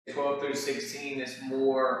12 through 16 is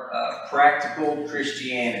more practical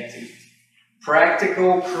Christianity.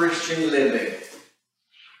 Practical Christian living.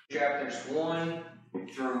 Chapters 1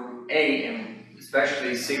 through 8, and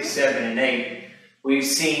especially 6, 7, and 8, we've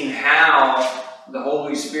seen how the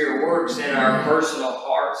Holy Spirit works in our personal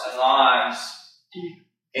hearts and lives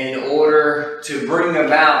in order to bring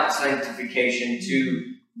about sanctification,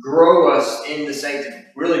 to grow us in the sanctification,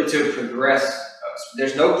 really to progress us.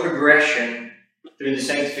 There's no progression through the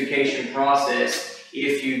sanctification process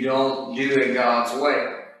if you don't do it God's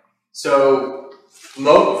way. So,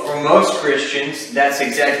 for most Christians, that's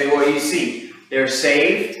exactly what you see. They're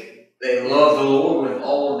saved, they love the Lord with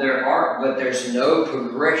all of their heart, but there's no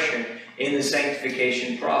progression in the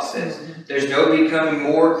sanctification process. There's no becoming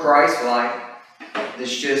more Christ-like.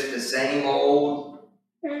 It's just the same old,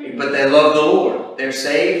 but they love the Lord. They're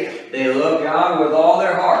saved, they love God with all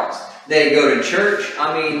their hearts. They go to church,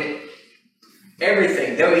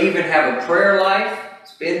 everything. They'll even have a prayer life,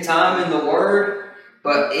 spend time in the Word,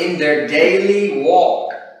 but in their daily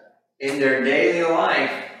walk, in their daily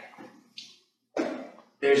life,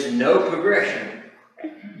 there's no progression.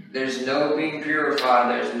 There's no being purified.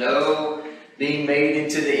 There's no being made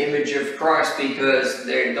into the image of Christ, because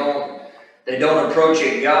they don't approach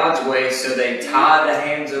it God's way, so they tie the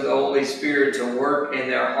hands of the Holy Spirit to work in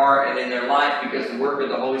their heart and in their life, because the work of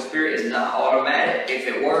the Holy Spirit is not automatic. If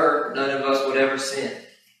it were, none of us would ever sin.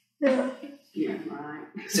 Yeah, right.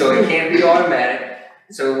 So it can't be automatic.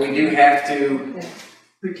 So we do have to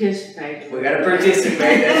participate. We got to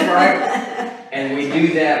participate, that's right. And we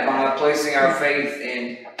do that by placing our faith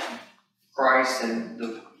in Christ and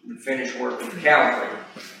the finished work of Calvary.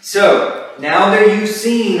 So, now that you've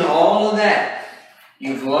seen all of that,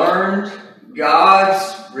 you've learned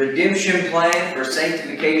God's redemption plan for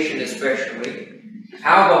sanctification especially,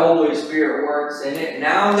 how the Holy Spirit works in it.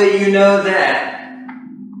 Now that you know that,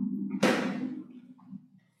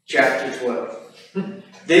 chapter 12.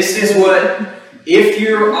 This is what, if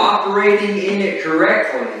you're operating in it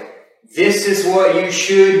correctly, this is what you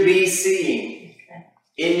should be seeing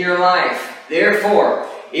in your life. Therefore,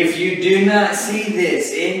 if you do not see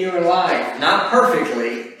this in your life, not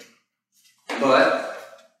perfectly, but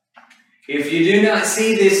if you do not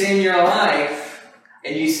see this in your life,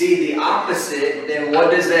 and you see the opposite, then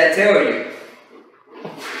what does that tell you?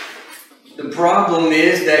 The problem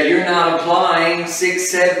is that you're not applying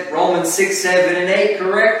Romans 6, 7, and 8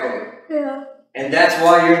 correctly. Yeah. And that's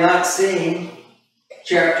why you're not seeing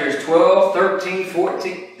chapters 12, 13,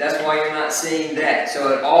 14. That's why you're not seeing that.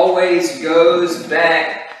 So it always goes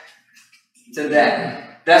back to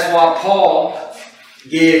that. That's why Paul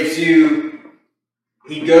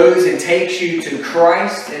he goes and takes you to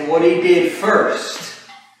Christ and what he did first.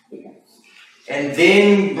 And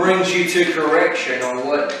then brings you to correction on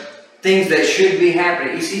what things that should be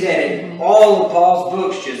happening. You see that in all of Paul's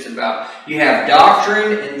books just about. You have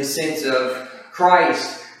doctrine in the sense of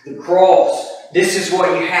Christ, the cross. This is what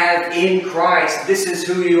you have in Christ. This is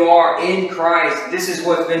who you are in Christ. This is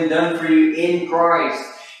what's been done for you in Christ.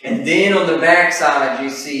 And then on the backside you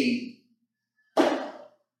see,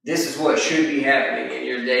 this is what should be happening in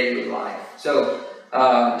your daily life. So,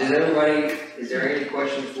 is there any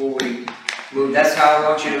questions before we move? That's how I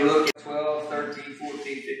want you to look at 12, 13, 14,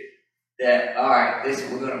 15.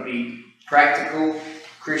 We're going to be practical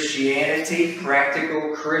Christianity,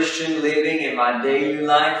 practical Christian living in my daily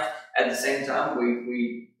life. At the same time,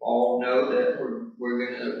 we all know that we're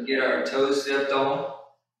going to get our toes stepped on,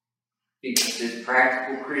 because it's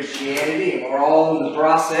practical Christianity, and we're all in the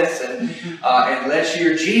process. And unless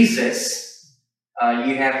you're Jesus,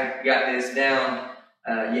 you haven't got this down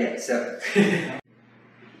yet. So,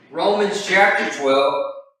 Romans chapter 12.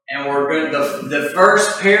 And we're going the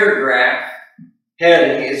first paragraph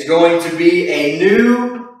heading is going to be a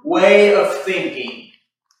new way of thinking.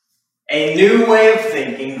 A new way of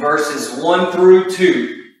thinking, verses 1 through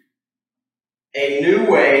 2. A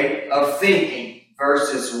new way of thinking,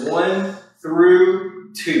 verses 1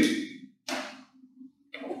 through 2.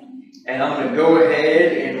 And I'm going to go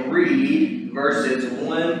ahead and read verses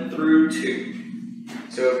 1 through 2.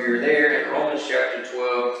 So if you're there in Romans chapter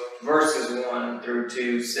 12, verses 1 through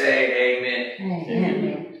 2, say amen.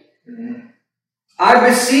 Amen. Mm-hmm. I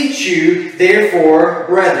beseech you, therefore,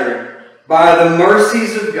 brethren, by the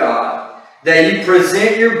mercies of God, that you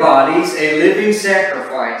present your bodies a living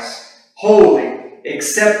sacrifice, holy,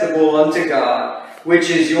 acceptable unto God, which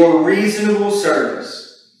is your reasonable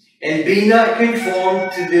service. And be not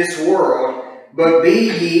conformed to this world, but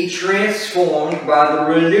be ye transformed by the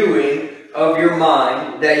renewing of your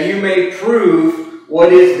mind, that you may prove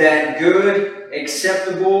what is that good,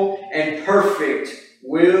 acceptable, and perfect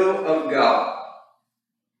will of God.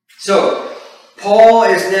 So, Paul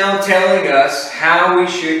is now telling us how we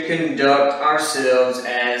should conduct ourselves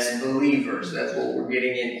as believers. That's what we're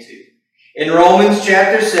getting into. In Romans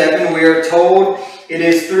chapter 7, we are told it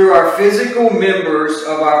is through our physical members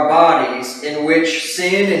of our bodies in which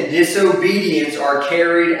sin and disobedience are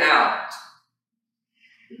carried out.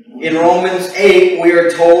 In Romans 8, we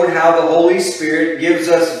are told how the Holy Spirit gives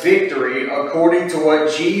us victory according to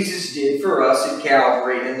what Jesus did for us at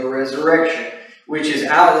Calvary in the resurrection, which is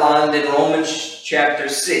outlined in Romans chapter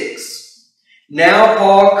 6. Now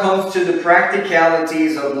Paul comes to the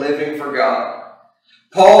practicalities of living for God.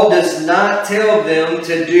 Paul does not tell them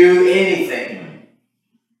to do anything.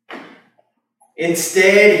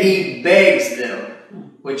 Instead, he begs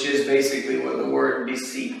them, which is basically what the word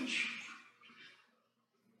beseech.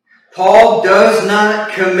 Paul does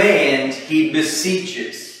not command, he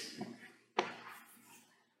beseeches.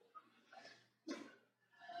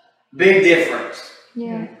 Big difference.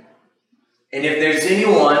 Yeah. And if there's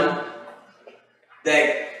anyone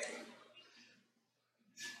that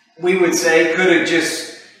we would say could have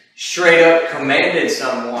just straight up commanded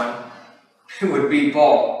someone, it would be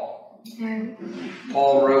Paul. Right.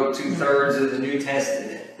 Paul wrote 2/3 of the New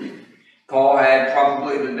Testament. Paul had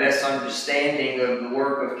probably the best understanding of the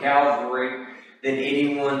work of Calvary than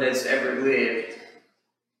anyone that's ever lived.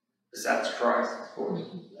 Besides Christ, of course.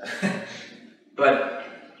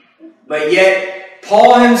 But yet,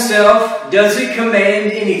 Paul himself doesn't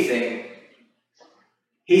command anything.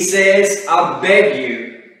 He says, I beg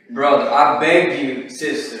you, brother, I beg you,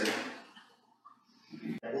 sister.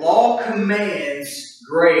 Law commands,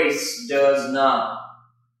 grace does not.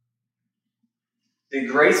 The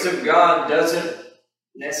grace of God doesn't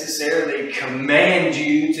necessarily command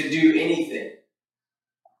you to do anything.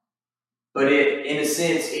 But it, in a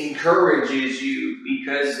sense, encourages you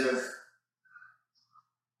because of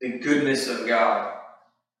the goodness of God.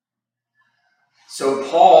 So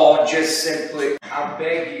Paul just simply, I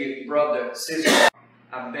beg you, brother, sister,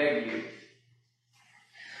 I beg you.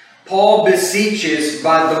 Paul beseeches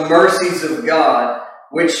by the mercies of God,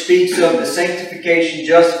 which speaks of the sanctification,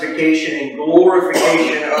 justification, and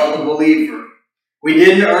glorification of the believer. We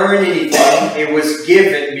didn't earn anything. It was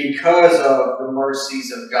given because of the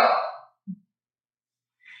mercies of God.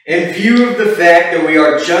 In view of the fact that we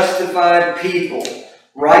are justified people,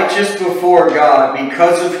 righteous before God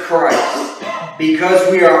because of Christ,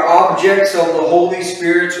 because we are objects of the Holy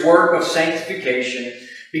Spirit's work of sanctification,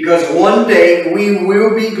 because one day we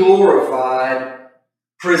will be glorified,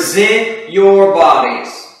 present your bodies.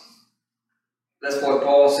 That's what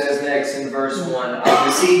Paul says next in verse 1. I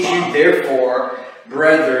beseech you, therefore,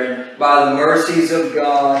 brethren, by the mercies of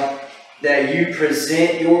God, that you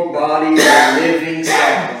present your bodies a living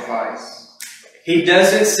sacrifice. He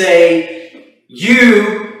doesn't say,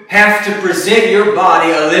 you have to present your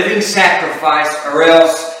body a living sacrifice or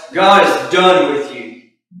else God is done with you.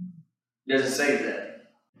 He doesn't say that.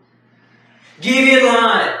 Get in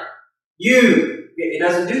line. It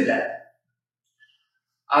doesn't do that.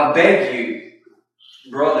 I beg you,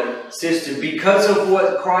 brother, sister, because of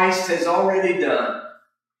what Christ has already done,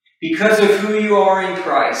 because of who you are in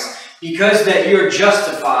Christ, because that you're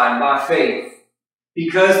justified by faith,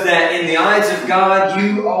 because that in the eyes of God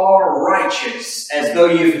you are righteous as though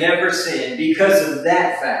you've never sinned, because of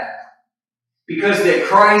that fact, because that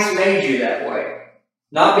Christ made you that way.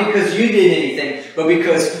 Not because you did anything, but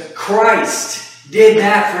because Christ did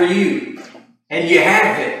that for you. And you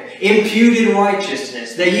have it. Imputed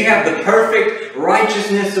righteousness. That you have the perfect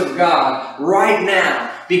righteousness of God right now.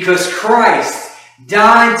 Because Christ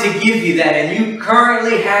died to give you that. And you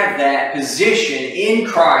currently have that position in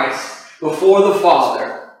Christ before the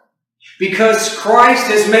Father. Because Christ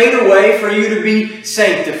has made a way for you to be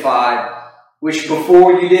sanctified. Which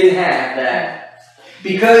before you didn't have that.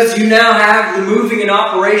 Because you now have the moving and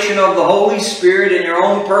operation of the Holy Spirit in your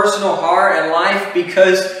own personal heart and life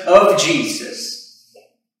because of Jesus.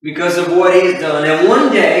 Because of what He has done. And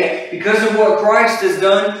one day, because of what Christ has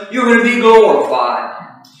done, you're going to be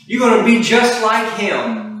glorified. You're going to be just like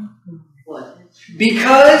Him.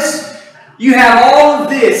 Because you have all of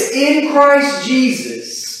this in Christ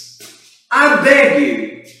Jesus, I beg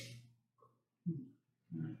you,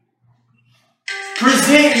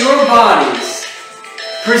 present your bodies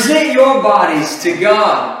to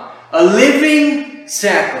God, a living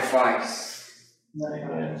sacrifice.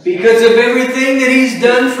 Because of everything that He's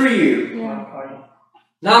done for you. Yeah.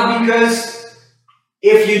 Not because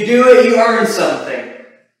if you do it, you earn something.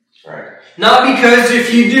 Right. Not because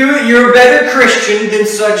if you do it, you're a better Christian than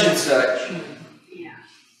such and such. Yeah.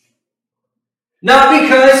 Not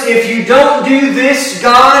because if you don't do this,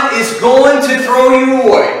 God is going to throw you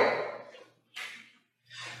away.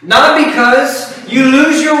 Not because you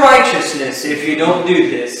lose your righteousness if you don't do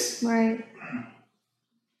this. Right.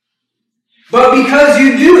 But because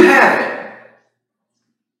you do have it.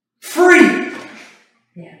 Free.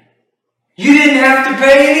 Yeah. You didn't have to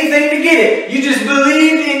pay anything to get it. You just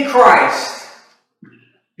believed in Christ.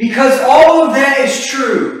 Because all of that is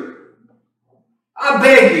true. I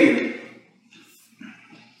beg you.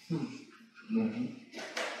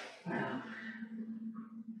 Wow.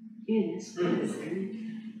 Goodness, goodness.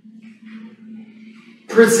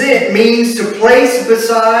 Present means to place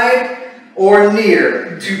beside or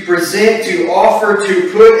near. To present, to offer,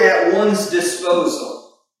 to put at one's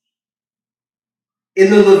disposal.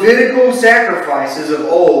 In the Levitical sacrifices of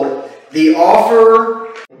old, the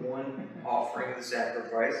offerer, one offering the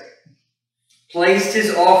sacrifice, placed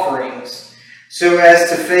his offerings so as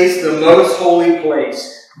to face the most holy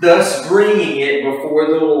place, thus bringing it before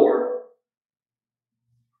the Lord.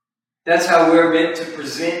 That's how we're meant to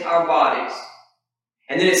present our bodies.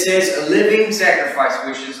 And then it says a living sacrifice,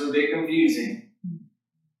 which is a bit confusing.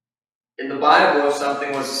 In the Bible, if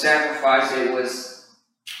something was a sacrifice, it was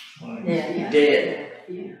dead.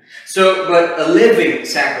 Yeah. So, but a living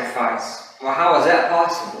sacrifice. Well, how is that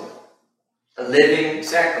possible? A living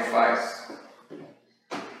sacrifice.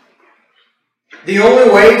 The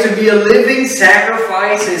only way to be a living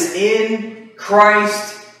sacrifice is in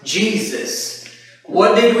Christ Jesus.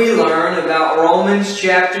 What did we learn about Romans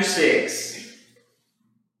chapter 6?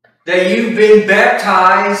 That you've been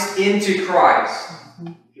baptized into Christ.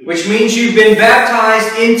 Which means you've been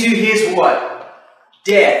baptized into His what?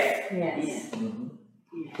 Death. Yes.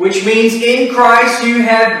 Which means in Christ you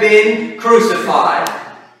have been crucified.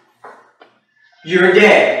 You're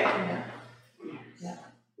dead.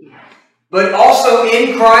 But also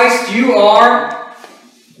in Christ you are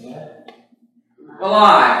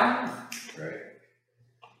alive.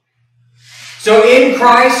 So in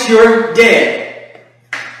Christ you're dead.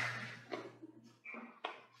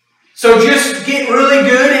 So just get really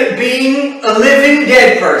good at being a living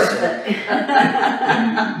dead person.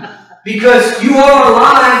 Because you are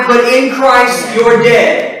alive, but in Christ you're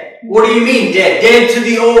dead. What do you mean dead? Dead to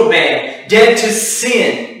the old man. Dead to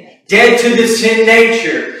sin. Dead to the sin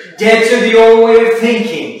nature. Dead to the old way of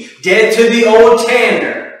thinking. Dead to the old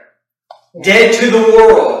Tanner. Dead to the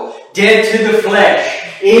world. Dead to the flesh.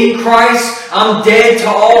 In Christ, I'm dead to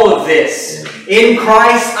all of this. In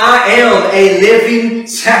Christ, I am a living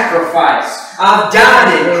sacrifice. I've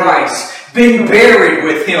died in Christ, been buried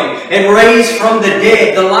with Him, and raised from the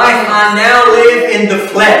dead. The life I now live in the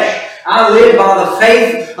flesh, I live by the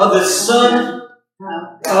faith of the Son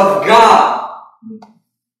of God.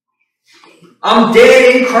 I'm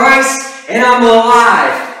dead in Christ, and I'm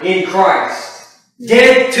alive in Christ.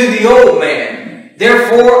 Dead to the old man.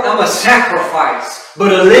 Therefore, I'm a sacrifice,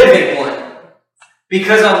 but a living one.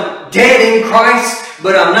 Because I'm dead in Christ,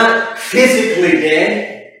 but I'm not physically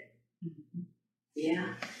dead.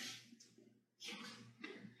 Yeah.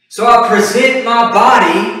 So I present my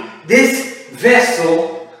body, this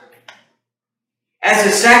vessel, as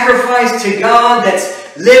a sacrifice to God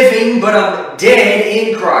that's living, but I'm dead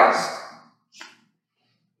in Christ.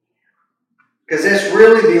 Because that's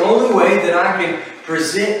really the only way that I can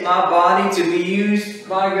present my body to be used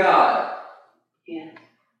by God. Yeah.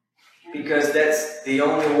 Because that's the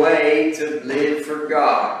only way to live for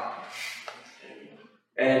God.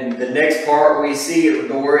 And the next part we see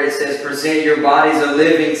where it says, present your bodies a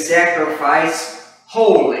living sacrifice,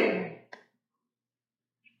 holy.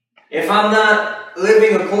 If I'm not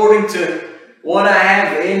living according to what I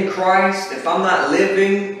have in Christ, if I'm not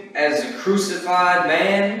living as a crucified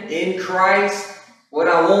man in Christ, what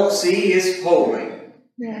I won't see is holy.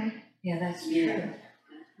 Yeah. Yeah, that's true. That's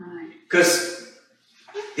right. Because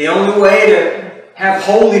the only way to have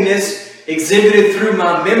holiness exhibited through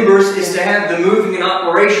my members is to have the moving and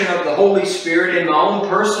operation of the Holy Spirit in my own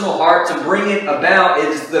personal heart to bring it about.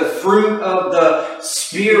 It's the fruit of the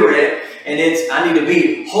Spirit, and I need to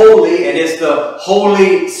be holy, and it's the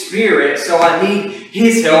Holy Spirit. So I need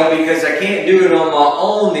His help because I can't do it on my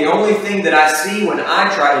own. The only thing that I see when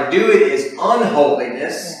I try to do it is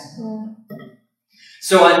unholiness.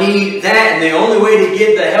 So I need that, and the only way to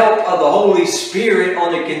get the help of the Holy Spirit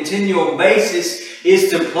on a continual basis is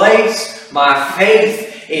to place my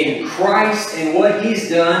faith in Christ and what He's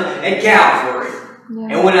done at Calvary. Yeah.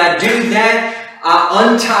 And when I do that, I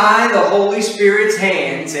untie the Holy Spirit's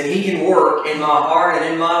hands, and He can work in my heart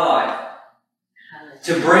and in my life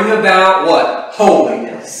to bring about what?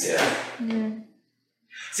 Holiness. Yeah.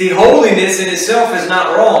 See, holiness in itself is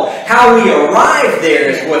not wrong. How we arrive there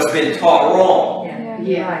is what's been taught wrong.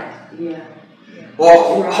 Yeah. Yeah.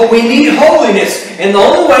 Well, we need holiness, and the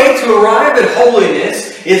only way to arrive at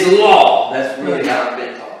holiness is law. That's really how I've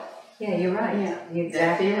been taught. Yeah, you're right. Yeah, you're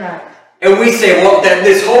exactly right. And we say, well, that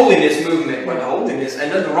this holiness movement, but holiness,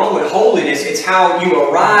 and nothing wrong with holiness, it's how you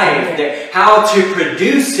arrive there, how to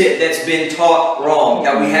produce it that's been taught wrong,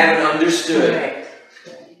 that we haven't understood.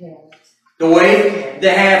 Correct. The way to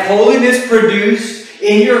have holiness produced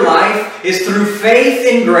in your life is through faith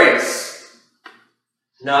and grace,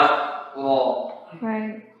 not law.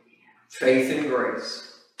 Right. Faith and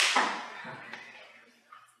grace.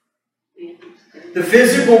 The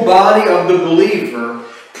physical body of the believer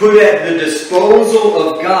put at the disposal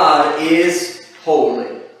of God is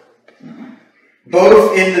holy.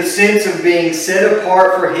 Both in the sense of being set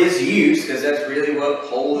apart for His use, because that's really what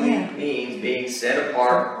holy means, being set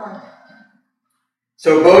apart.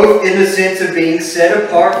 So both in the sense of being set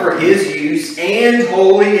apart for His use and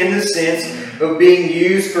holy in the sense of being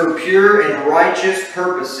used for pure and righteous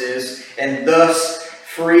purposes and thus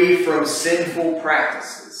free from sinful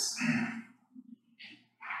practices.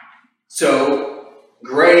 So,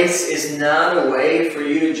 grace is not a way for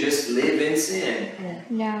you to just live in sin.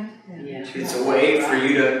 Yeah. It's a way for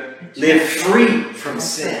you to live free from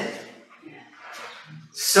sin.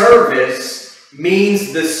 Service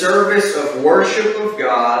means the service of worship of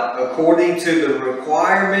God according to the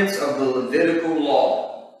requirements of the Levitical law.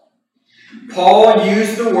 Paul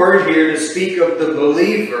used the word here to speak of the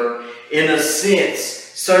believer in a sense,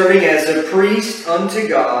 serving as a priest unto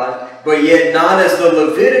God, but yet not as the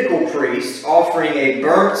Levitical priest, offering a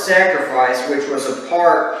burnt sacrifice which was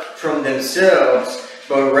apart from themselves,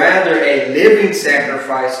 but rather a living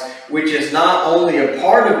sacrifice which is not only a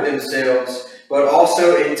part of themselves, but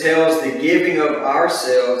also entails the giving of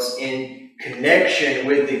ourselves in connection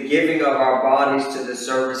with the giving of our bodies to the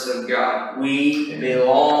service of God. We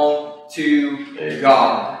belong to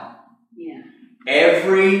God. Yeah.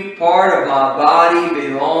 Every part of my body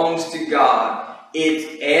belongs to God.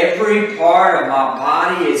 Every part of my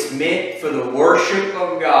body is meant for the worship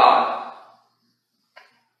of God.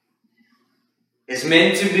 It's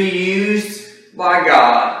meant to be used by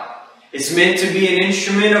God. It's meant to be an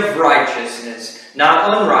instrument of righteousness,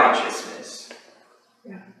 not unrighteousness.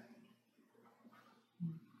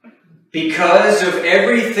 Because of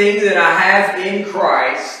everything that I have in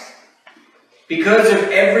Christ, because of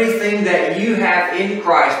everything that you have in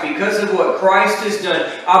Christ, because of what Christ has done,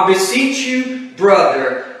 I beseech you,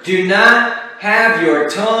 brother, do not have your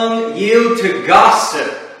tongue yield to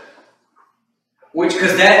gossip.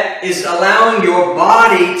 Because that is allowing your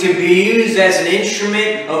body to be used as an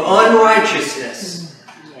instrument of unrighteousness.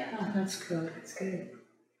 Yeah. Oh, that's good. That's good.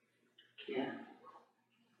 Yeah.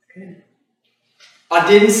 Good. I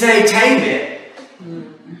didn't say tame it.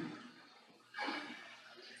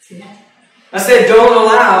 I said don't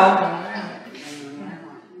allow.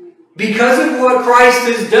 Because of what Christ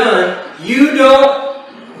has done, you don't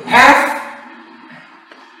have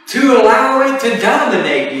to allow it to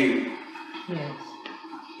dominate you. Yes.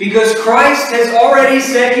 Because Christ has already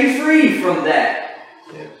set you free from that.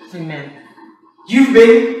 Amen. You've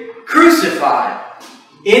been crucified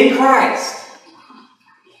in Christ.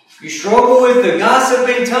 You struggle with the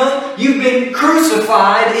gossiping tongue, you've been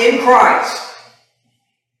crucified in Christ.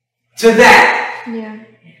 To that. Yeah.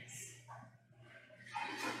 Yes.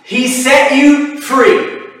 He set you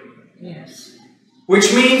free. Yes.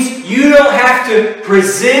 Which means you don't have to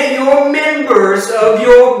present your members of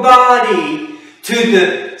your body to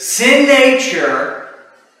the sin nature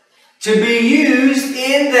to be used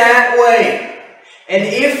in that way. And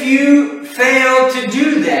if you fail to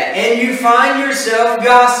do that and you find yourself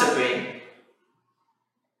gossiping,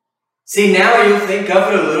 see, now you'll think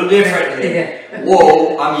of it a little differently.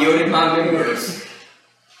 Whoa, I'm yielding my members.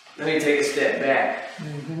 Let me take a step back.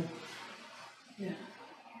 Yeah.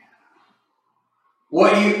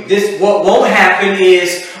 What won't happen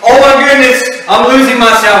is, oh my goodness, I'm losing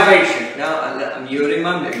my salvation. No, I'm yielding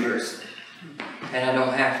my members. And I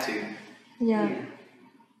don't have to. Yeah.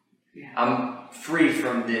 I'm free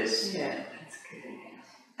from this. Yeah, that's good.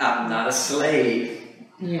 I'm not a slave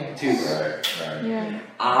Yeah. to it. Right. Yeah.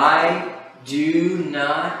 I do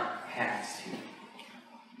not have to.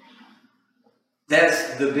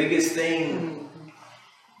 That's the biggest thing.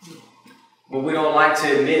 But we don't like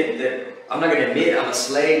to admit that. I'm not going to admit I'm a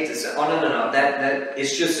slave to say, oh no. That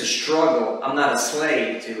it's just a struggle. I'm not a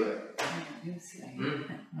slave to it.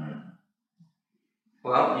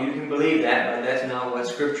 Well, you can believe that, but that's not what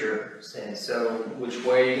Scripture says. So, which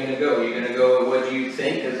way are you going to go? You're going to go with what you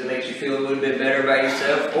think because it makes you feel a little bit better about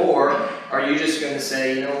yourself? Or are you just going to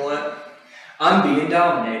say, you know what? I'm being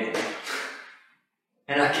dominated.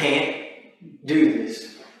 And I can't do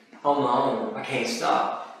this. on my own. I can't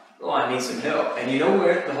stop. Oh, I need some help. And you know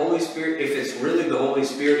where the Holy Spirit, if it's really the Holy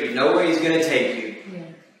Spirit, you know where He's going to take you.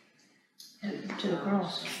 Yeah. To the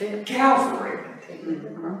cross. Calvary.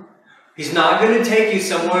 He's not going to take you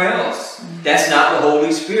somewhere else. That's not the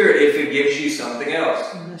Holy Spirit if it gives you something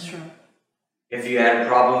else. That's right. If you had a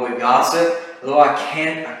problem with gossip, oh, I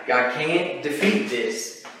can't defeat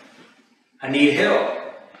this. I need help.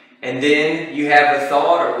 And then you have a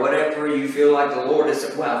thought or whatever you feel like the Lord has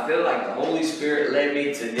said, well, I feel like the Holy Spirit led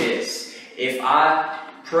me to this. If I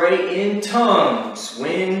pray in tongues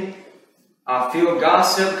when I feel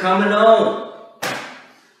gossip coming on,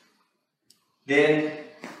 then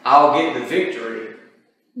I'll get the victory.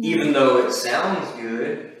 Even though it sounds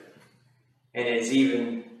good and it's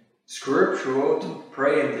even scriptural to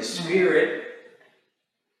pray in the Spirit,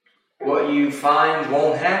 what you find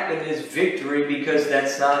won't happen is victory, because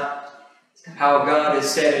that's not how God has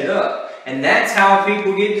set it up. And that's how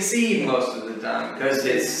people get deceived most of the time, because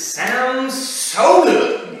it sounds so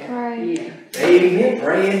good. Right. Yeah. Amen.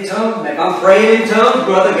 Pray in tongues. If I'm praying in tongues,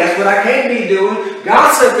 brother, guess what I can't be doing?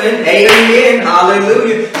 Gossiping. Amen.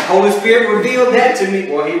 Hallelujah. The Holy Spirit revealed that to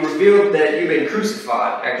me. Well, He revealed that you've been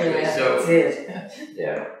crucified, actually. Yeah, so, that's it.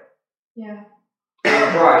 yeah. Yeah.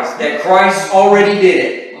 In Christ. That Christ already did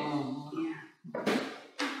it.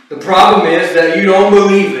 The problem is that you don't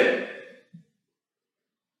believe it.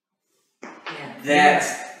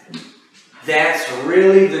 That's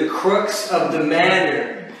really the crux of the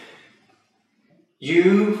matter.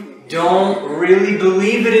 You don't really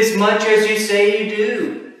believe it as much as you say you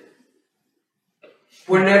do.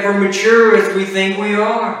 We're never mature as we think we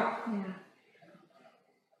are.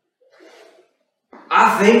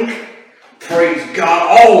 I think, praise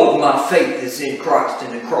God, all of my faith is in Christ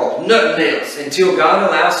and the cross. Nothing else. Until God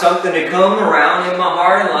allows something to come around in my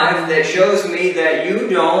heart and life that shows me that you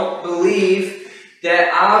don't believe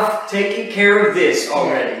that I've taken care of this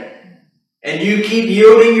already. And you keep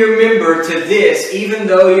yielding your member to this even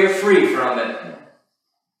though you're free from it.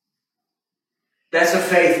 That's a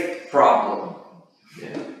faith problem.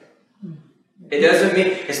 It doesn't mean,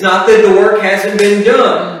 it's not that the work hasn't been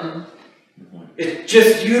done. It's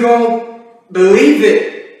just you don't believe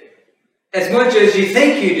it as much as you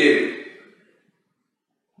think you do.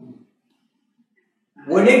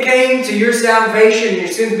 When it came to your salvation, your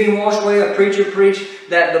sins being washed away, a preacher preached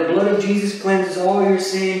that the blood of Jesus cleanses all your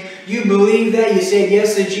sin. You believe that, you said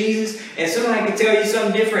yes to Jesus, and somebody could tell you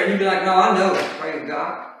something different, and you'd be like, no, I know, praise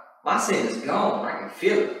God. My sin is gone. I can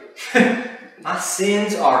feel it. My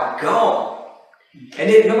sins are gone. And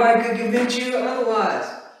if nobody could convince you otherwise.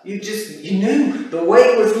 You knew the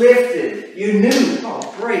weight was lifted. You knew,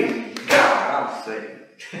 oh, praise God, I'm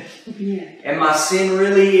saved. And my sin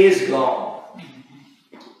really is gone.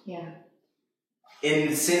 Yeah. In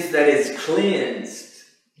the sense that it's cleansed.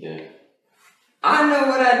 Yeah. I know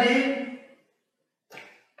what I did.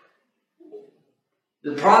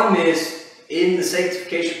 The problem is, in the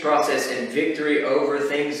sanctification process and victory over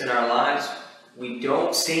things in our lives, we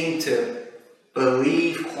don't seem to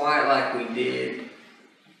believe quite like we did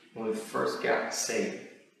when we first got saved.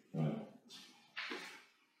 Right.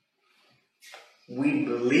 We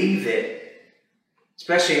believe it,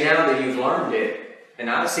 especially now that you've learned it. And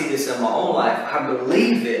I see this in my own life. I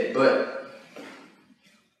believe it, but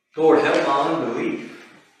Lord, help my unbelief.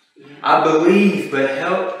 I believe, but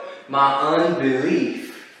help my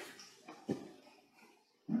unbelief.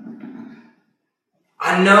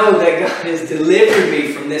 I know that God has delivered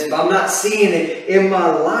me from this, but I'm not seeing it in my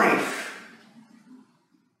life.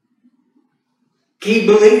 Keep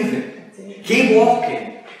believing. Keep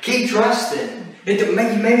walking. Keep trusting.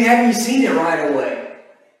 Maybe haven't you seen it right away?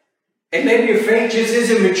 And maybe your faith just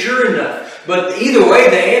isn't mature enough. But either way,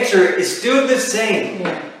 the answer is still the same.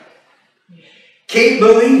 Keep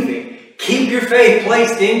believing. Keep your faith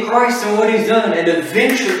placed in Christ and what He's done. And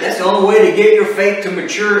eventually, that's the only way to get your faith to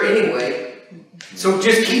mature anyway. So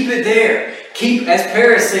just keep it there. Keep, as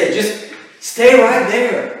Paris said, just stay right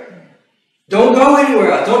there. Don't go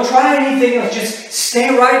anywhere else. Don't try anything else. Just stay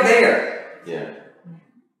right there. Yeah.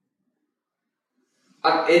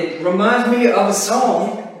 It reminds me of a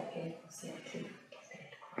song.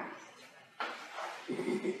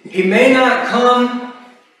 He may not come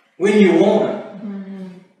when you want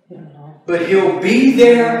Him, but He'll be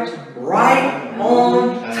there right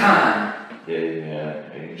on time.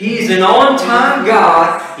 Yeah. He's an on-time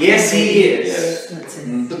God. Yes, He is.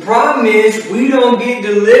 Yes. The problem is we don't get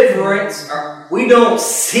deliverance, or we don't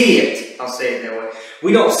see it. I'll say it that way.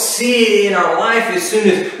 We don't see it in our life as soon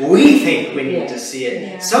as we think we need to see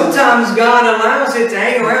it. Sometimes God allows it to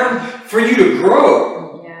hang around for you to grow.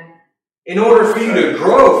 in order for you to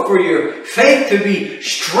grow, for your faith to be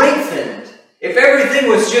strengthened. If everything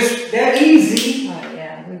was just that easy, Oh,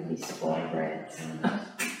 yeah, we'd be spoiled brats.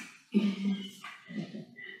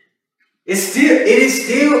 it is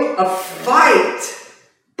still a fight,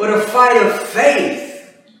 but a fight of faith.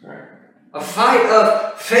 A fight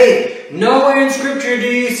of faith. Nowhere in Scripture do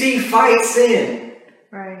you see fight sin.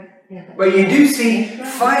 Right. Yeah. But you do see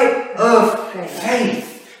fight of faith.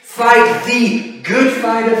 Fight the good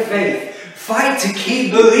fight of faith. Fight to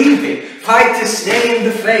keep believing. Fight to stay in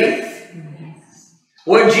the faith.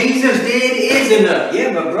 What Jesus did is enough.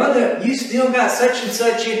 Yeah, but brother, you still got such and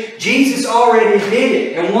such. Jesus already did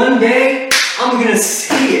it. And one day, I'm going to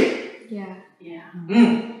see it. Yeah.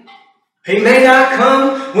 He may not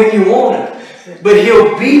come when you want him, but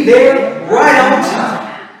he'll be there right on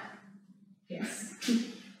time. Yes.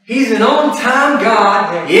 He's an on-time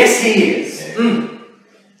God. Yes, he is.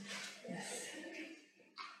 Yes.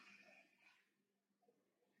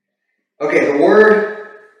 Okay, the word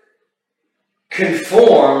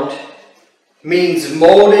conformed means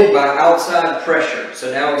molded by outside pressure.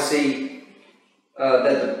 So now we see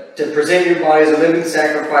that to present your body as a living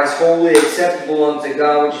sacrifice, wholly acceptable unto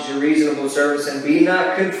God, which is your reasonable service, and be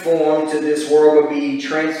not conformed to this world, but be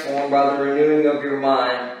transformed by the renewing of your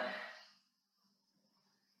mind.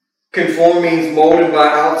 Conform means molded by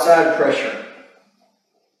outside pressure.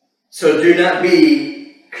 So do not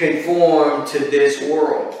be conformed to this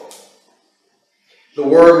world. The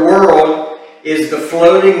word world is the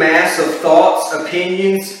floating mass of thoughts,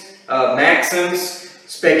 opinions, maxims,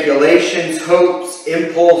 speculations, hopes,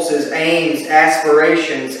 impulses, aims,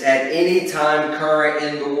 aspirations at any time current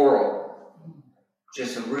in the world.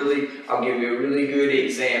 I'll give you a really good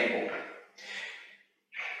example.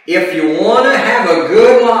 If you want to have a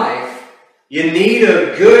good life, you need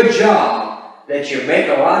a good job that you make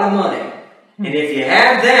a lot of money. And if you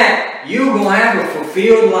have that, you're going to have a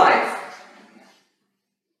fulfilled life.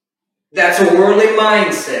 That's a worldly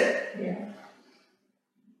mindset. Yeah.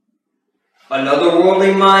 Another worldly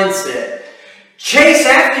mindset. Chase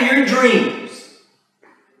after your dreams.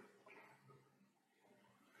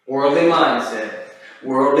 Worldly mindset.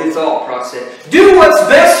 Worldly thought process. Do what's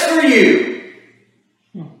best for you.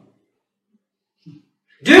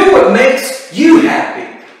 Do what makes you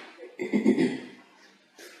happy.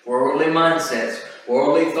 Worldly mindsets.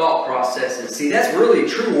 Worldly thought processes. See, that's really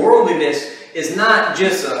true. Worldliness is not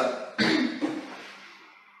just a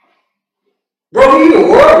bro, you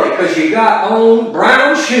worldly because you got on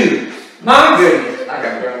brown shoes. My goodness. I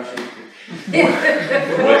got brown shoes.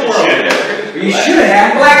 You should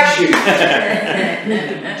have black shoes.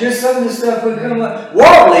 Just some of the stuff would come up.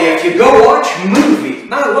 Worldly, if you go watch movies.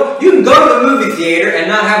 You can go to the movie theater and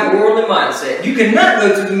not have a worldly mindset. You cannot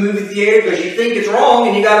go to the movie theater because you think it's wrong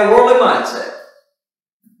and you got a worldly mindset.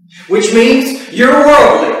 Which means you're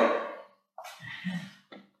worldly.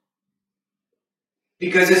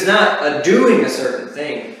 Because it's not a doing a certain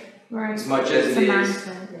thing as much as it is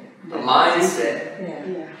a mindset.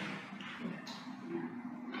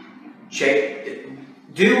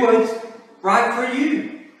 Do what's right for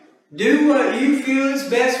you. Do what you feel is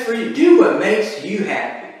best for you. Do what makes you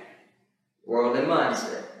happy. Worldly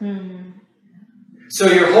mindset. So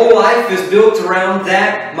your whole life is built around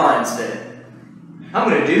that mindset. I'm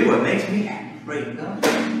going to do what makes me happy. Praise God.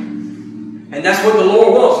 And that's what the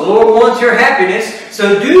Lord wants. The Lord wants your happiness.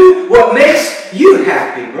 So do what makes you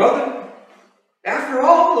happy, brother. After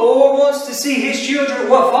all, the Lord wants to see His children.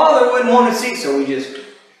 What father wouldn't want to see? So we just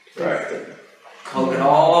cloak it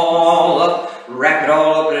all up, wrap it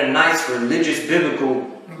all up in a nice religious biblical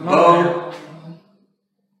bow.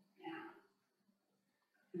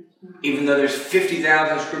 Even though there's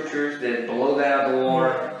 50,000 scriptures that blow that out of the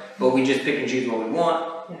water, but we just pick and choose what we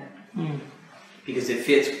want. Because it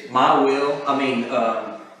fits my will.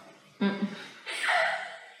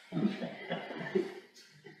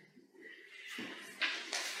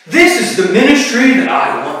 This is the ministry that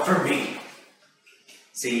I want for me.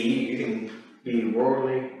 See, you can be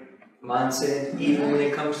worldly mindset even when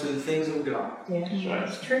it comes to the things of God. Yeah,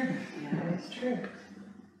 that's true. That's true.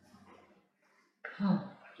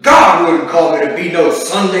 God wouldn't call me to be no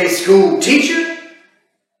Sunday school teacher.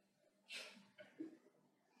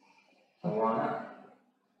 Why not?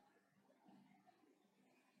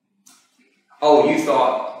 Oh, you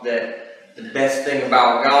thought that the best thing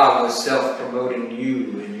about God was self-promoting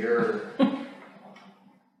you and your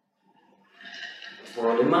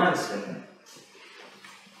worldly mindset.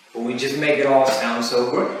 But we just make it all sound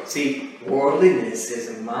so good. See, worldliness is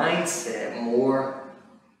a mindset more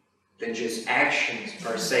than just actions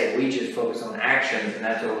per se. We just focus on actions, and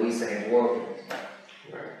that's what we say is worldliness.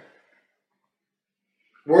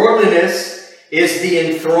 Worldliness is the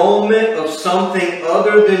enthronement of something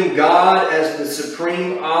other than God as the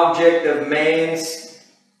supreme object of man's...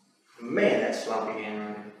 Man, that's sloppy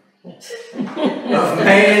handwriting. Of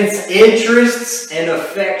man's interests and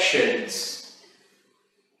affections.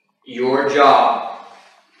 Your job.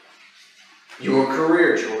 Your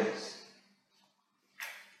career choice.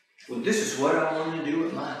 Well, this is what I want to do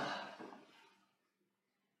with my life.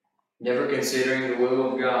 Never considering the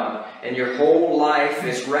will of God. And your whole life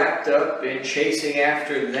is wrapped up in chasing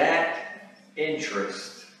after that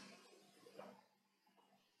interest.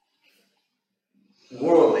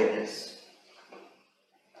 Worldliness.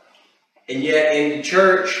 And yet in the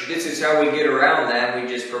church, this is how we get around that. We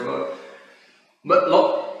just promote. But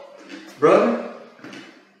look, brother,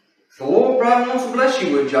 the Lord probably wants to bless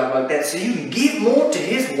you with a job like that so you can give more to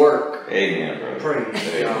His work. Amen, brother.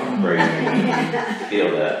 Praise God. Praise God.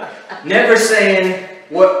 Feel that. Never saying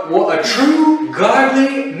what a true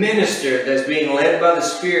godly minister that's being led by the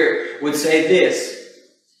Spirit would say this.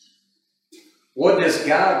 What does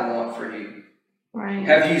God want for you? Right.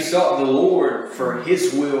 Have you sought the Lord for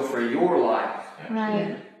His will for your life?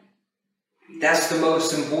 Right. That's the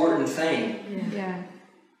most important thing. Yeah.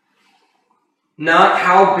 Not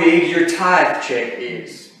how big your tithe check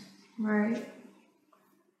is. Right.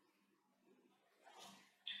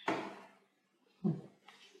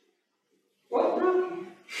 Well, brother,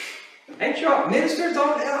 ain't y'all ministers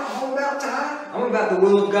all about tithe? I'm about the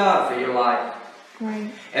will of God for your life.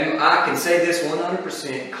 Right. And I can say this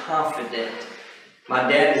 100% confident. My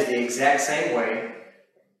dad is the exact same way.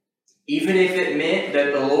 Even if it meant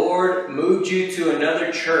that the Lord moved you to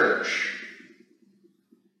another church,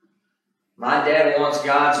 my dad wants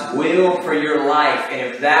God's will for your life. And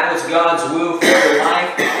if that was God's will for your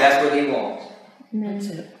life, that's what He wants. That's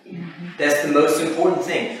it. That's the most important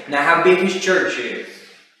thing. Now, how big His church is.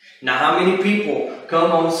 Now, how many people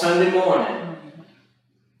come on Sunday morning.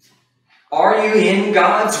 Are you in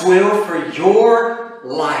God's will for your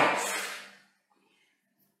life?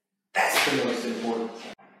 That's the most important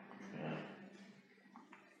thing.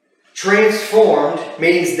 Transformed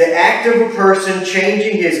means the act of a person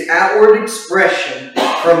changing his outward expression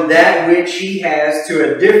from that which he has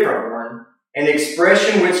to a different one, an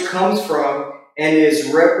expression which comes from and is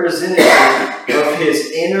representative of his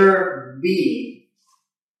inner being.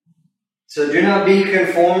 So do not be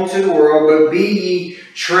conformed to the world, but be ye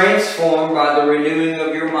transformed by the renewing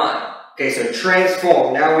of your mind. Okay, so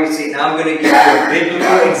transform. Now we see, now I'm going to give you a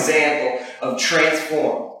biblical example of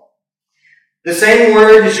transform. The same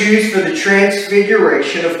word is used for the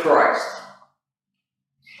transfiguration of Christ.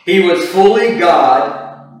 He was fully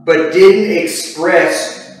God, but didn't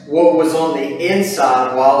express what was on the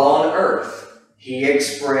inside while on earth. He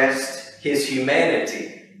expressed His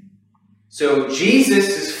humanity. So Jesus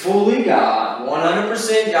is fully God,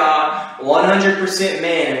 100% God, 100%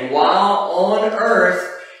 man. And while on earth,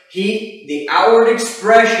 the outward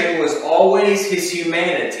expression was always His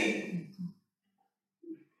humanity.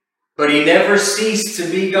 But He never ceased to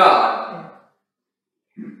be God.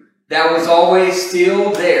 That was always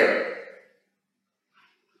still there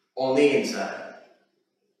on the inside.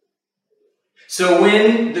 So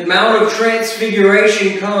when the Mount of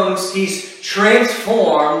Transfiguration comes, He's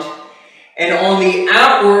transformed, and on the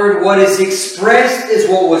outward, what is expressed is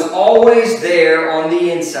what was always there on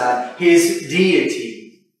the inside, His deity.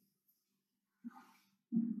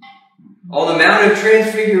 On the Mount of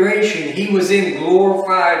Transfiguration, He was in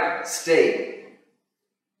glorified state.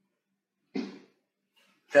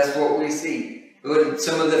 That's what we see.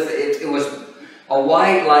 It was a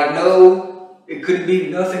white like nothing could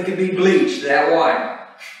be bleached that white.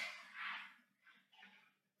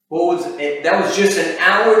 That was just an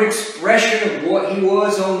outward expression of what He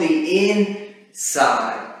was on the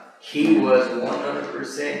inside. He was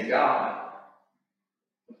 100% God.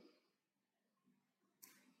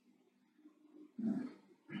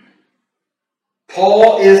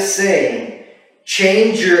 Paul is saying,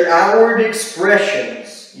 change your outward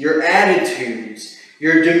expressions, your attitudes,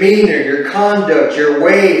 your demeanor, your conduct, your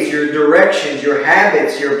ways, your directions, your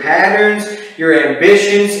habits, your patterns, your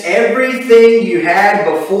ambitions, everything you had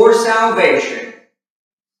before salvation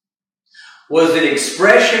was an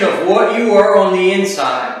expression of what you were on the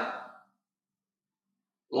inside.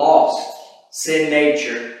 Lost, sin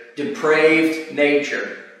nature, depraved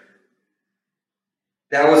nature.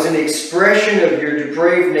 That was an expression of your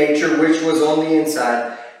depraved nature which was on the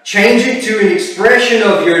inside. Change it to an expression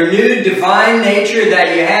of your new divine nature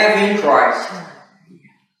that you have in Christ.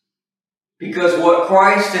 Because what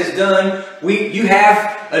Christ has done, you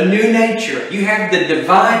have a new nature. You have the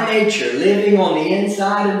divine nature living on the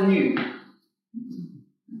inside of you.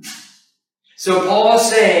 So Paul's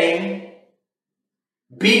saying,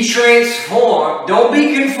 be transformed. Don't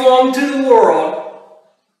be conformed to the world,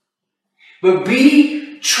 but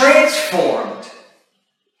be transformed.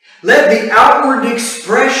 Let the outward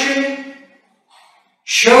expression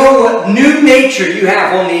show what new nature you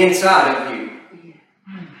have on the inside of you.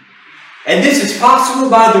 And this is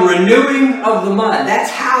possible by the renewing of the mind.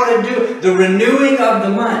 That's how to do it. The renewing of the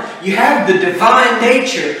mind. You have the divine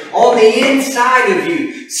nature on the inside of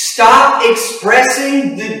you. Stop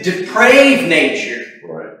expressing the depraved nature.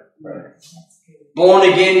 Right. Born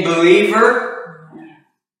again believer.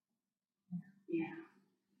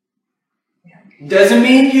 Doesn't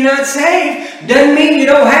mean you're not saved. Doesn't mean you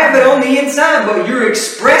don't have it on the inside, but you're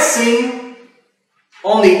expressing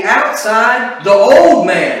on the outside the old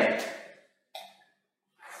man.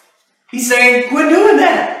 He's saying, quit doing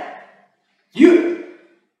that. You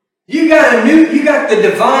got the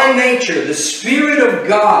divine nature, the Spirit of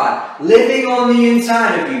God living on the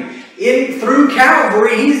inside of you. Through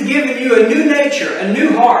Calvary, He's given you a new nature, a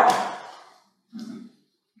new heart.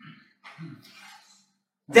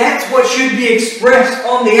 That's what should be expressed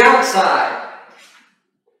on the outside.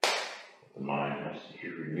 The mind has to be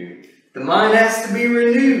renewed. The mind has to be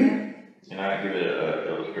renewed. And I give it an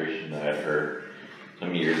illustration that I heard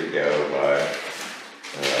some years ago by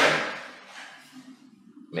a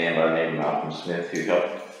man by the name of Malcolm Smith, who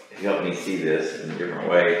helped me see this in a different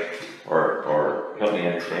way, or helped me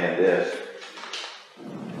understand this.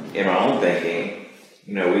 In my own thinking,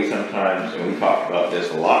 we sometimes, and we talked about this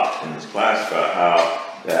a lot in this class, about how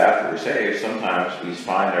that after we're saved, sometimes we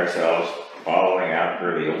find ourselves following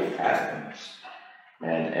after the old patterns,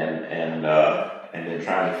 and then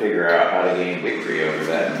trying to figure out how to gain victory over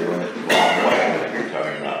that and doing it the wrong way, like you're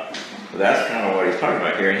talking about. But that's kind of what he's talking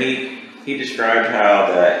about here. And he described how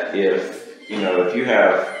that if you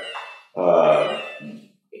have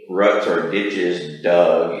ruts or ditches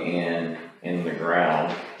dug in the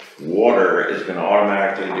ground, water is going to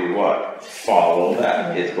automatically do what? Follow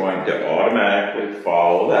that. It's going to automatically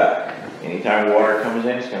follow that. Anytime water comes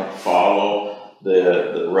in, it's going to follow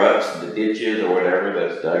the ruts, the ditches, or whatever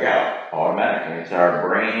that's dug out automatically. And so our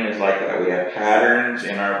brain is like that. We have patterns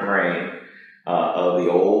in our brain of the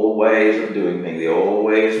old ways of doing things, the old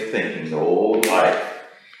ways of thinking, the old life.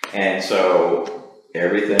 And so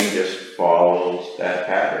everything just follows that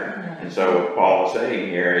pattern. And so what Paul is saying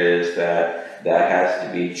here is that has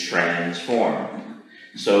to be transformed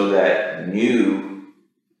so that new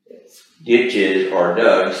ditches are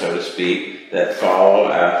dug, so to speak, that follow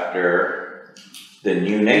after the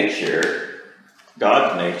new nature,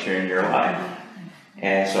 God's nature in your life.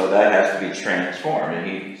 And so that has to be transformed. And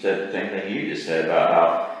he said the same thing you just said about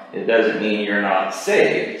how it doesn't mean you're not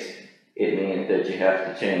saved. It means that you have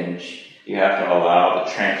to change. You have to allow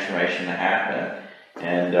the transformation to happen.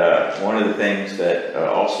 And one of the things that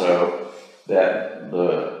also that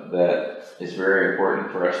is very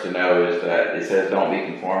important for us to know is that it says don't be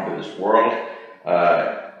conformed to this world,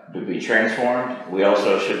 but be transformed. We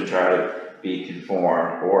also shouldn't try to be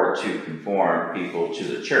conformed or to conform people to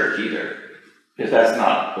the church either, because that's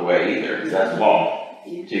not the way either. That's law.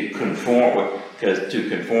 To conform, because to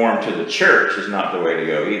conform to the church is not the way to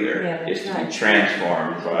go either. It's to be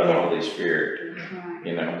transformed by the Holy Spirit.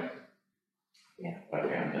 Yeah.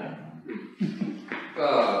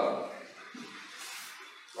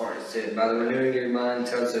 Already said, by the renewing of your mind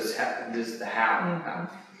tells us this is the how.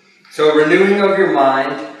 So renewing of your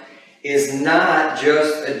mind is not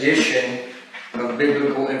just addition of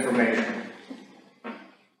biblical information.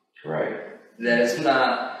 Right. That is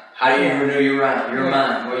not, how do you renew your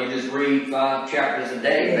mind? Well, you just read 5 chapters a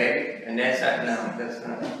day, baby. And that's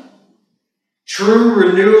not. True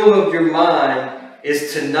renewal of your mind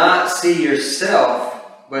is to not see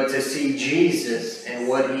yourself, but to see Jesus and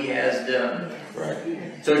what He has done. Right.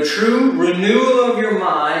 So true renewal of your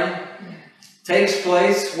mind takes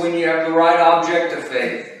place when you have the right object of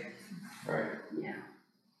faith. Right.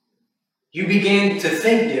 You begin to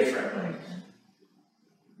think differently.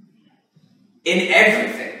 In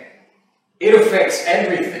everything. It affects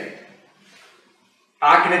everything.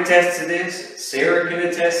 I can attest to this. Sarah can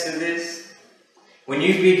attest to this. When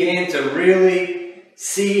you begin to really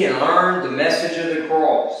see and learn the message of the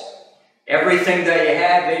cross, everything that you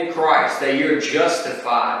have in Christ, that you're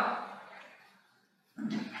justified,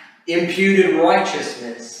 imputed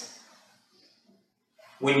righteousness.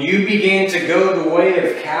 When you begin to go the way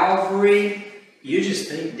of Calvary, you just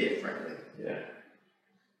think differently. Yeah.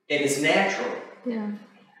 And it's natural. Yeah.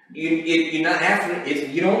 You're not having to,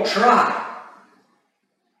 you don't try.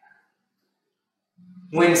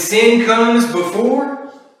 When sin comes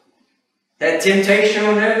before, that temptation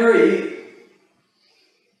or whatever,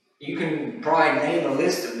 You can probably name a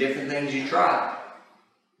list of different things you tried.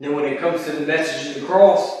 Then when it comes to the message of the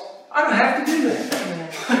cross, I don't have to do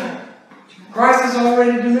that. Christ has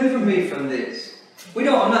already delivered me from this. I'm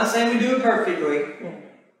not saying we do it perfectly,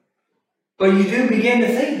 but you do begin to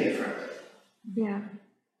think differently. Yeah.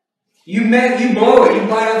 You blow it, you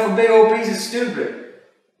bite off a big old piece of stupid,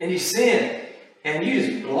 and you sin, and you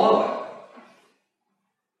just blow it.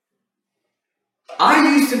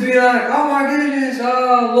 I used to be like, oh my goodness,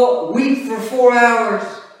 oh Lord, weep for 4 hours.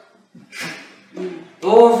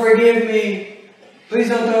 Lord, forgive me. Please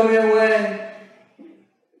don't throw me away.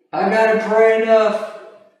 I gotta pray enough.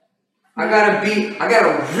 I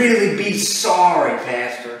gotta really be sorry,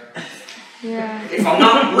 Pastor. Yeah. If I'm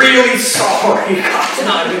not really sorry, God's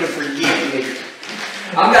not gonna forgive me.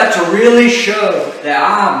 I've got to really show that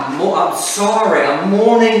I'm sorry, I'm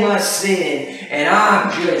mourning my sin, and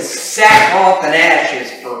I'm just sackcloth and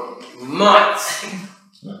ashes for months.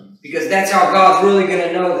 Because that's how God's really going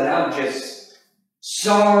to know that I'm just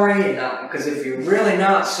sorry. Because if you're really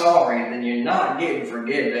not sorry, then you're not getting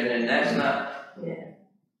forgiven, and that's not. Yeah.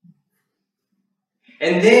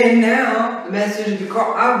 And then now, the message of the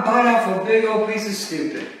cross, I bite off a big old piece of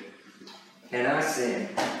stupid, and I sin.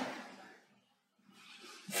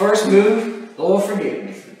 First move, Lord, forgive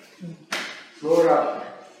me. Lord,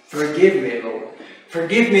 forgive me, Lord.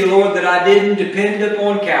 Forgive me, Lord, that I didn't depend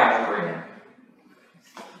upon Calvary.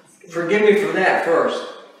 Forgive me for that first.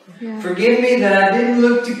 Yeah. Forgive me that I didn't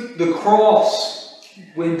look to the cross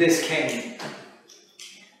when this came.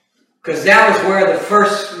 Because that was where the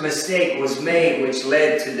first mistake was made, which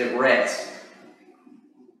led to the rest.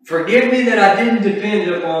 Forgive me that I didn't depend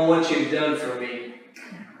upon what you've done for me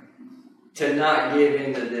to not give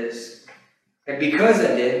into this. And because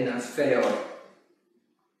I didn't, I failed.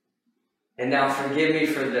 And now forgive me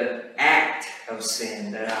for the act of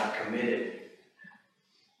sin that I've committed.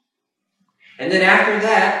 And then after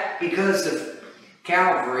that, because of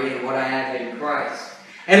Calvary and what I have in Christ.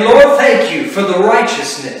 And Lord, thank you for the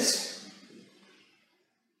righteousness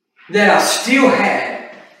that I still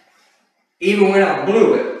had, even when I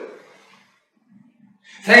blew it.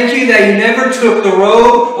 Thank you that you never took the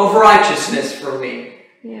robe of righteousness from me.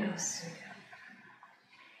 Yes.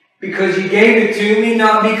 Because you gave it to me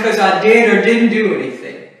not because I did or didn't do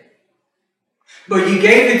anything. But you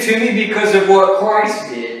gave it to me because of what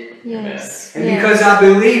Christ did. Yes. And because I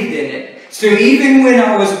believed in it. So even when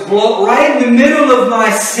I was right in the middle of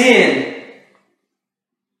my sin,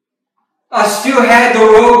 I still had the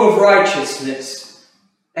robe of righteousness.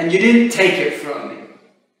 And you didn't take it from me.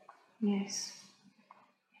 Yes.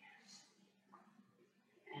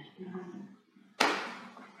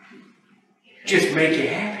 Just make you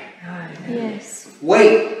happy. Yes.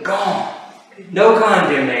 Weight gone. No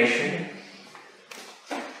condemnation.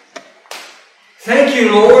 Thank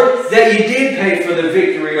you, Lord, that you did pay for the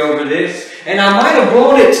victory over this. And I might have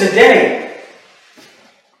blown it today.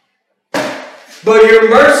 But your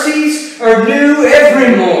mercies are new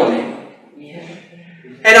every morning.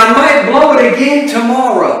 And I might blow it again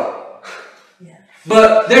tomorrow.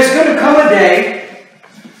 But there's going to come a day,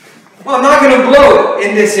 well, I'm not going to blow it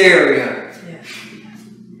in this area.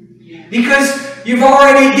 Because you've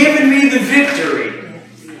already given me the victory.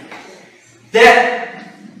 That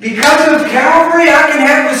because of Calvary, I can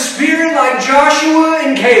have a spirit like Joshua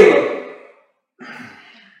and Caleb.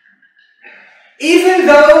 Even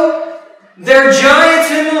though they're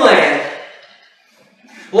giants in the land,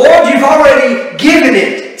 Lord, you've already given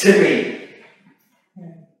it to me.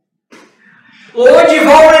 Lord, you've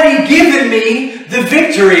already given me the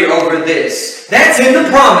victory over this. That's in the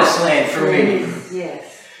promised land for me. Yes.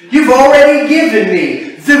 You've already given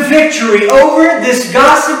me the victory over this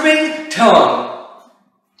gossiping tongue.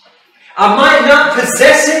 I might not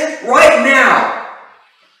possess it right now,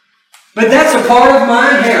 but that's a part of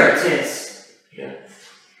my inheritance.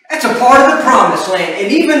 That's a part of the promised land.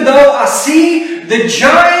 And even though I see the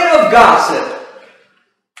giant of gossip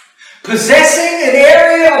possessing an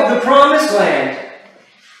area of the promised land,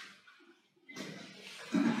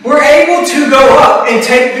 we're able to go up and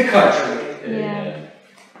take the country. Yeah.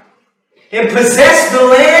 And possess the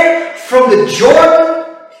land from the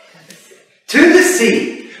Jordan to the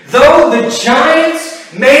sea. Though the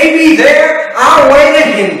giants may be there, our way to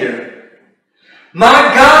hinder. My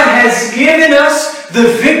God has given us the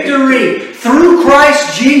victory through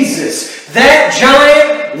Christ Jesus. That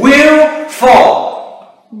giant will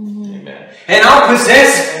fall. Amen. And I'll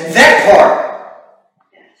possess that part.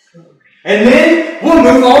 And then we'll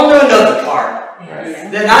move on to another part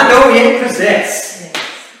that I don't yet possess.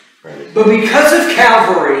 But because of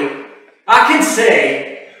Calvary, I can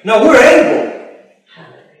say, no, we're able.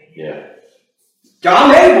 Yeah.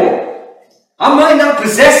 I'm able. I might not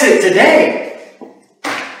possess it today.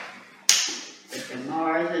 But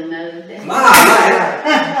tomorrow's another day.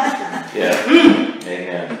 Yeah.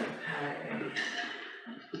 Amen.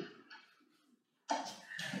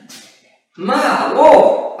 My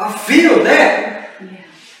Lord, I feel that. Yeah.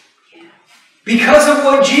 Because of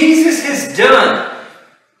what Jesus has done.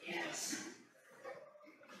 Yes.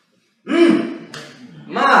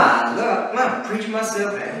 My Lord, I'm preaching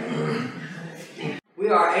myself out. We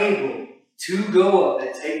are able to go up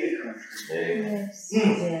and take the country. Yes.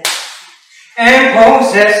 Yes. And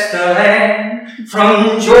possess the land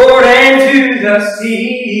from Jordan to the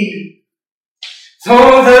sea.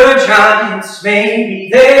 Though the giants may be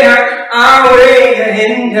there, our way to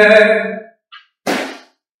hinder.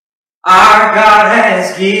 Our God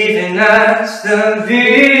has given us the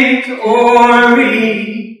victory.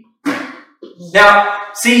 Now,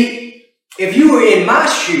 see, if you were in my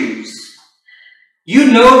shoes,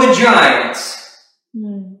 you know the giants.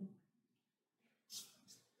 Mm.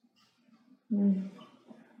 Mm.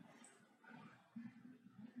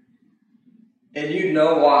 And you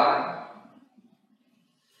know why.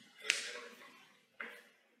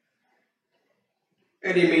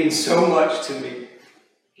 And he means so much to me.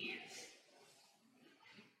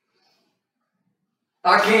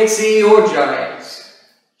 I can't see your giants.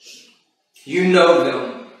 You know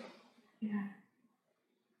them. Yeah.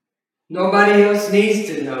 Nobody else needs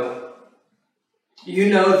to know. You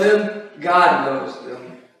know them. God knows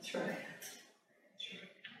them. That's right.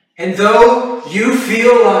 And though you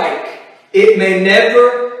feel like it may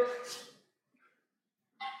never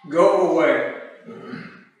go away,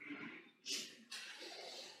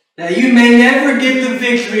 now you may never get the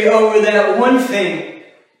victory over that one thing,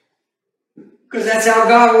 because that's how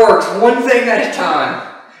God works, one thing at a time.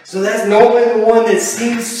 So that's normally the one that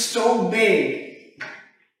seems so big.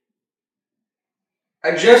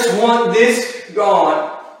 I just want this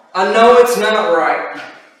gone. I know it's not right.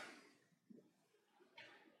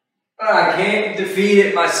 I can't defeat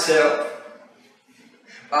it myself.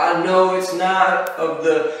 I know it's not of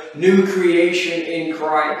the new creation in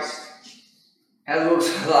Christ. That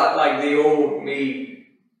looks a lot like the old me.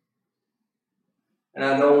 And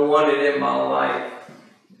I don't want it in my life.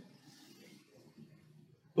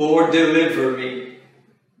 Lord, deliver me.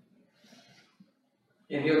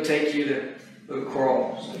 And He'll take you to the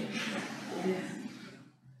cross.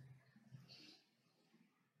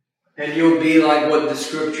 And you'll be like what the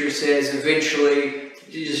scripture says. Eventually,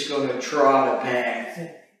 you're just going to trot a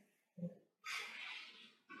path.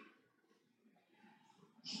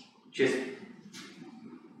 Just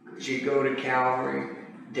as you go to Calvary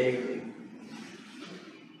daily.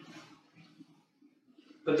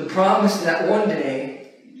 But the promise that one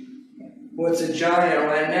day, what's a giant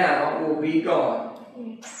right now will be gone.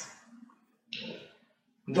 Yes.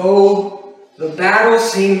 Though the battle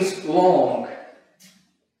seems long,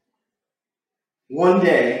 one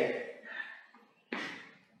day,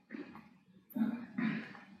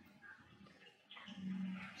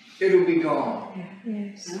 it'll be gone.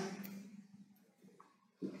 Yes.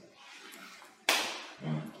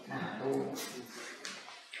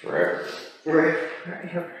 Forever.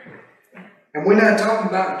 Forever. And we're not talking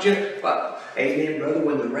about just, amen, brother,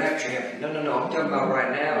 when the rapture happens. No, I'm talking about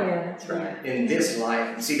right now. Yeah, that's right. In this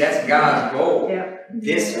life. See, that's God's goal. Yep.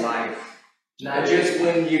 This life. Not just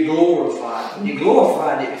when you glorify. When you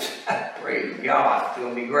glorified it, praise God, it's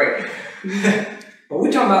going to be great. But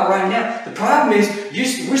we're talking about right now. The problem is,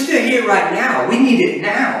 we're still here right now. We need it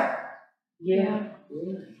now. Yeah.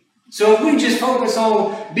 So if we just focus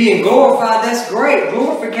on being glorified, that's great.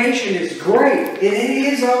 Glorification is great. It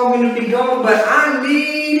is all going to be gone, but I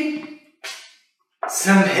need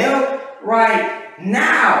some help right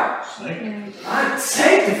now.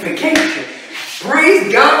 Sanctification. Praise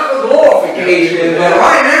God for glorification. But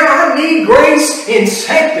right now I need grace in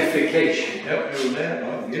sanctification. Help me with that,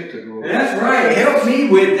 I'll get to glory. That's right. Help me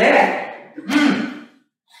with that.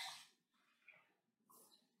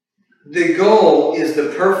 The goal is the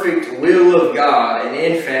perfect will of God, and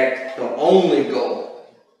in fact, the only goal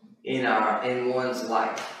in one's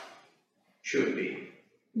life should be.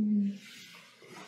 Mm.